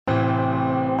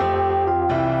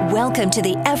Welcome to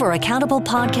the Ever Accountable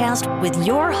podcast with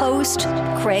your host,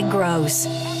 Craig Gross.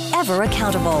 Ever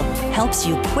Accountable helps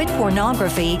you quit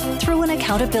pornography through an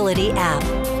accountability app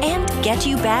and get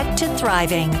you back to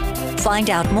thriving.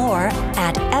 Find out more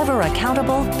at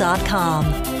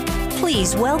everaccountable.com.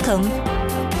 Please welcome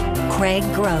Craig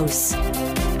Gross.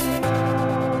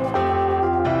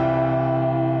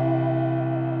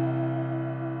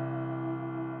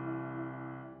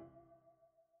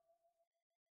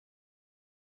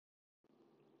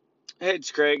 Hey,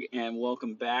 it's Craig, and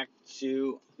welcome back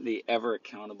to the Ever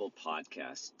Accountable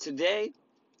podcast. Today,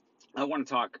 I want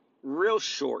to talk real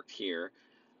short here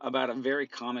about a very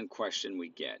common question we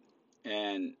get.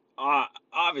 And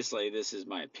obviously, this is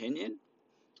my opinion.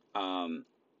 That's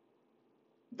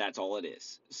all it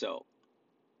is. So,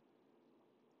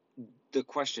 the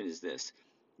question is this.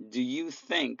 Do you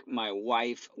think my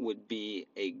wife would be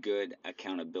a good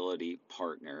accountability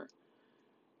partner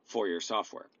for your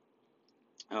software?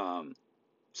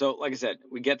 So like I said,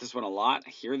 we get this one a lot. I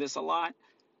hear this a lot.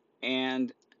 And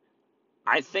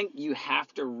I think you have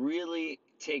to really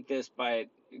take this by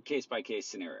case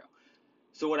scenario.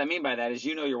 So what I mean by that is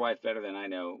you know your wife better than I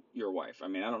know your wife. I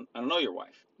mean, I don't know your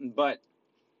wife, but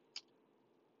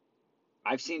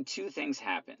I've seen two things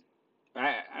happen.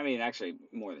 I mean, actually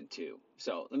more than two.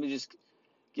 So let me just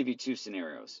give you two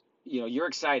scenarios. You know, you're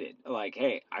excited. Like,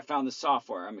 hey, I found the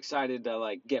software. I'm excited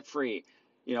to get free.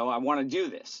 You know, I want to do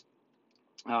this.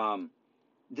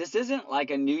 This isn't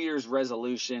like a New Year's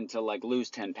resolution to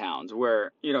lose 10 pounds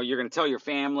where, you know, you're going to tell your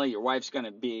family, your wife's going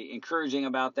to be encouraging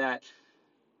about that.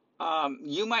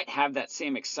 You might have that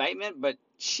same excitement, but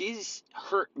she's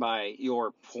hurt by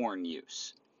your porn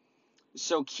use.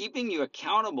 So keeping you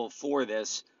accountable for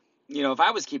this, you know, if I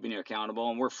was keeping you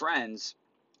accountable and we're friends,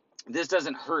 this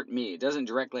doesn't hurt me. It doesn't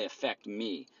directly affect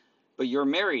me. But you're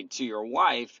married to your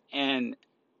wife, and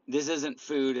this isn't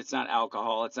food. It's not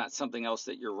alcohol. It's not something else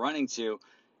that you're running to.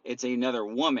 It's another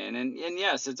woman. And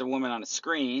yes, it's a woman on a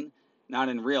screen, not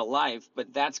in real life,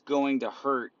 but that's going to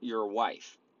hurt your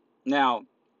wife. Now,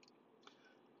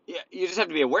 you just have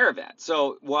to be aware of that.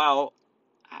 So while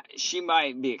she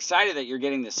might be excited that you're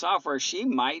getting this software, she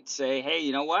might say, hey,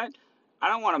 you know what? I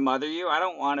don't want to mother you.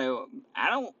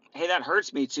 Hey, that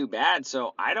hurts me too bad.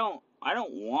 So I don't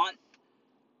want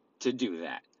to do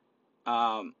that.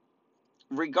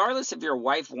 Regardless if your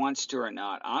wife wants to or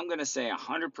not, I'm going to say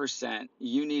 100%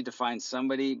 you need to find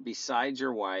somebody besides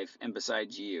your wife and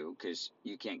besides you, because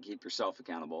you can't keep yourself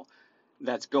accountable,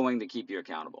 that's going to keep you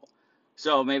accountable.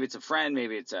 So maybe it's a friend,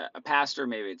 maybe it's a pastor,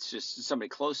 maybe it's just somebody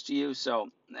close to you,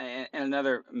 and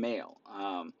another male.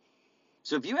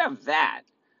 So if you have that,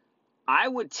 I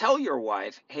would tell your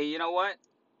wife, hey, you know what?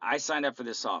 I signed up for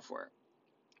this software.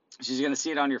 She's going to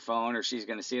see it on your phone, or she's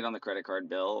going to see it on the credit card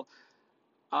bill.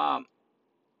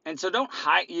 And so don't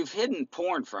hide. You've hidden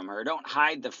porn from her. Don't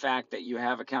hide the fact that you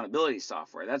have accountability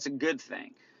software. That's a good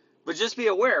thing. But just be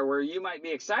aware where you might be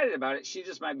excited about it. She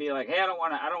just might be like, hey, I don't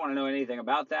want to know anything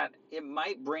about that. It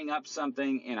might bring up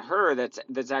something in her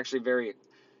that's actually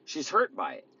she's hurt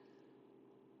by it.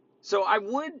 So I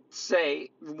would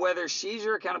say whether she's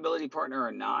your accountability partner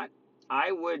or not,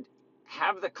 I would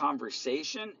have the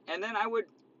conversation, and then I would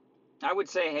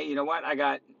say, hey, you know what? I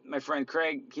got my friend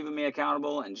Craig keeping me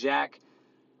accountable, and Jack.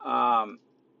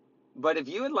 But if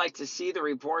you would like to see the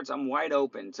reports, I'm wide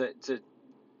open to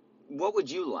what would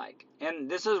you like? And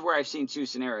this is where I've seen two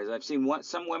scenarios. I've seen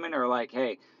some women are like,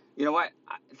 hey, you know what?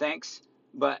 Thanks,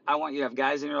 but I want you to have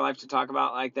guys in your life to talk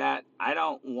about like that. I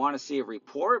don't want to see a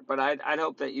report, but I'd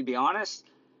hope that you'd be honest.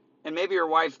 And maybe your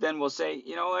wife then will say,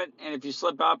 you know what? And if you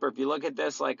slip up or if you look at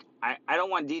this, I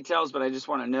don't want details, but I just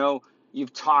want to know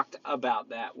you've talked about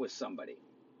that with somebody.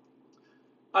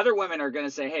 Other women are going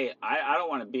to say, hey, I don't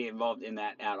want to be involved in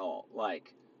that at all.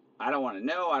 I don't want to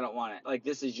know. I don't want to,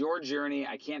 this is your journey.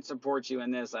 I can't support you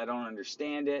in this. I don't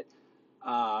understand it.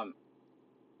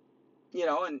 You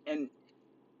know, and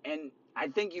I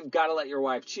think you've got to let your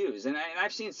wife choose. And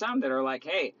I've seen some that are like,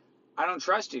 hey, I don't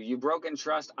trust you. You've broken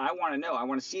trust. I want to know. I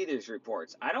want to see these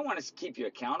reports. I don't want to keep you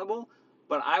accountable,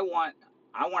 but I want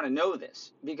to know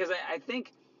this, because I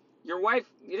think your wife,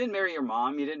 you didn't marry your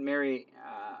mom. You didn't marry,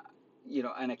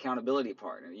 an accountability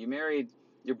partner. You married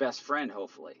your best friend,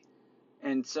 hopefully.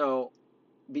 And so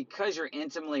because you're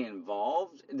intimately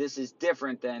involved, this is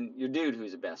different than your dude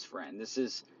who's a best friend. This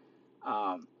is,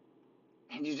 and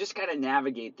you just got to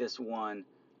navigate this one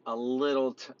a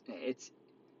little. It's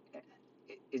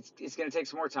going to take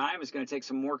some more time. It's going to take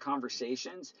some more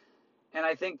conversations. And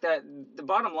I think that the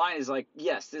bottom line is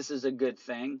yes, this is a good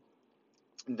thing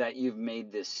that you've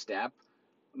made this step.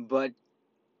 But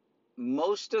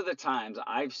most of the times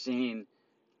I've seen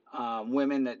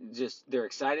women that they're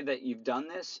excited that you've done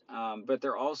this, but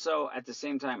they're also at the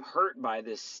same time hurt by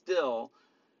this still.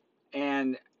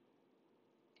 And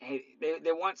hey,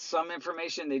 they want some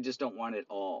information, they just don't want it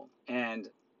all. And,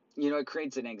 it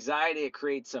creates an anxiety, it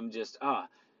creates some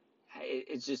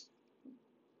it's just,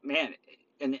 man,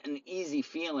 an easy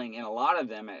feeling in a lot of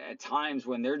them at times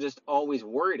when they're just always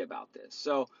worried about this.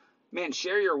 So, man,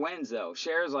 share your wins, though.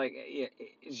 Share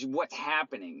what's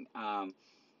happening.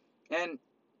 And,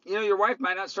 your wife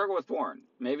might not struggle with porn.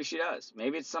 Maybe she does.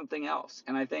 Maybe it's something else.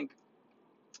 And I think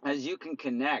as you can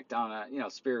connect on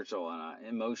a, spiritual, on an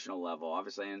emotional level,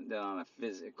 obviously, and then on a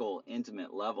physical,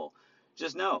 intimate level,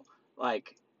 just know,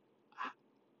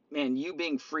 man, you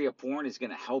being free of porn is going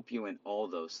to help you in all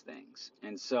those things.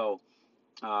 And so,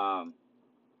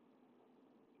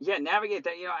 navigate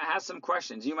that. Ask some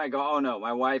questions. You might go, oh no,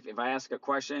 my wife, if I ask a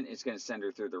question, it's going to send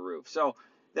her through the roof. So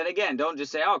then again, don't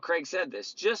just say, oh, Craig said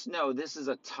this. Just know this is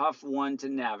a tough one to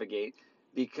navigate,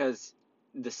 because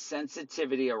the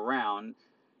sensitivity around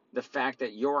the fact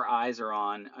that your eyes are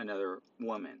on another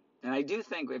woman. And I do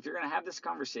think if you're going to have this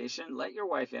conversation, let your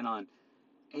wife in on,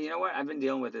 hey, you know what? I've been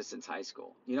dealing with this since high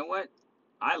school. You know what?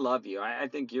 I love you. I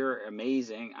think you're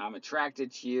amazing. I'm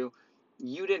attracted to you.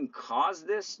 You didn't cause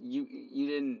this. You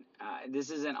didn't,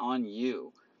 this isn't on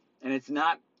you. And it's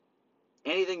not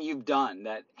anything you've done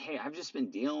that, hey, I've just been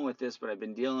dealing with this, but I've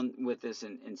been dealing with this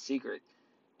in secret,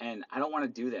 and I don't want to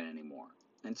do that anymore.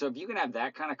 And so if you can have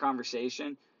that kind of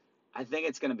conversation, I think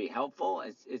it's going to be helpful.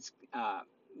 I'm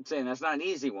saying that's not an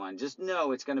easy one. Just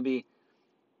know it's going to be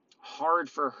hard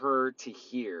for her to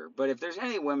hear. But if there's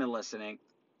any women listening,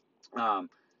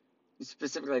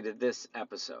 specifically to this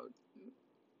episode,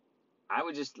 I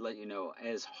would just let you know,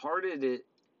 as hard as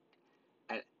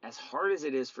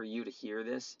it is for you to hear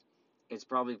this, it's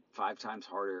probably 5 times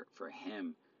harder for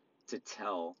him to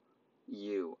tell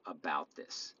you about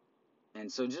this. And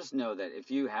so just know that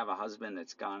if you have a husband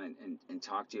that's gone and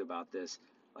talked to you about this,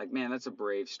 man, that's a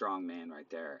brave, strong man right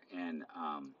there. And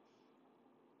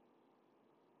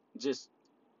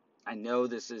I know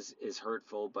this is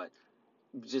hurtful, but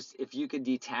just if you could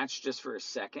detach just for a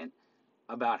second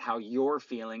about how you're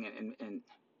feeling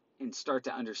and start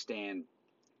to understand,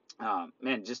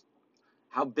 man, just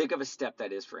how big of a step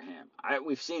that is for him.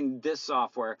 We've seen this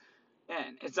software,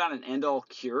 and it's not an end-all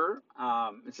cure.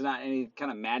 It's not any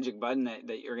kind of magic button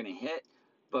that you're going to hit,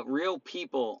 but real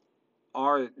people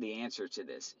are the answer to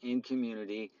this in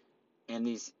community, and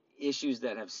these issues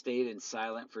that have stayed in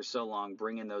silent for so long,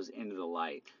 bringing those into the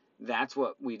light. That's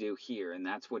what we do here, and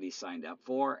that's what he signed up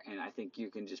for, and I think you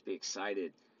can just be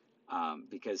excited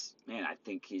because, man, I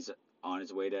think he's on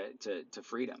his way to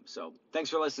freedom. So thanks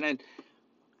for listening.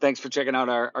 Thanks for checking out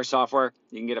our software.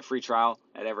 You can get a free trial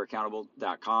at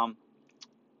everaccountable.com.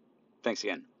 Thanks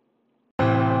again.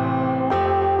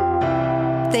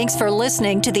 Thanks for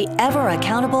listening to the Ever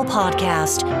Accountable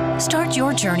podcast. Start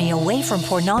your journey away from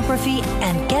pornography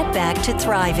and get back to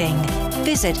thriving.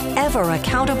 Visit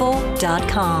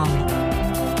everaccountable.com.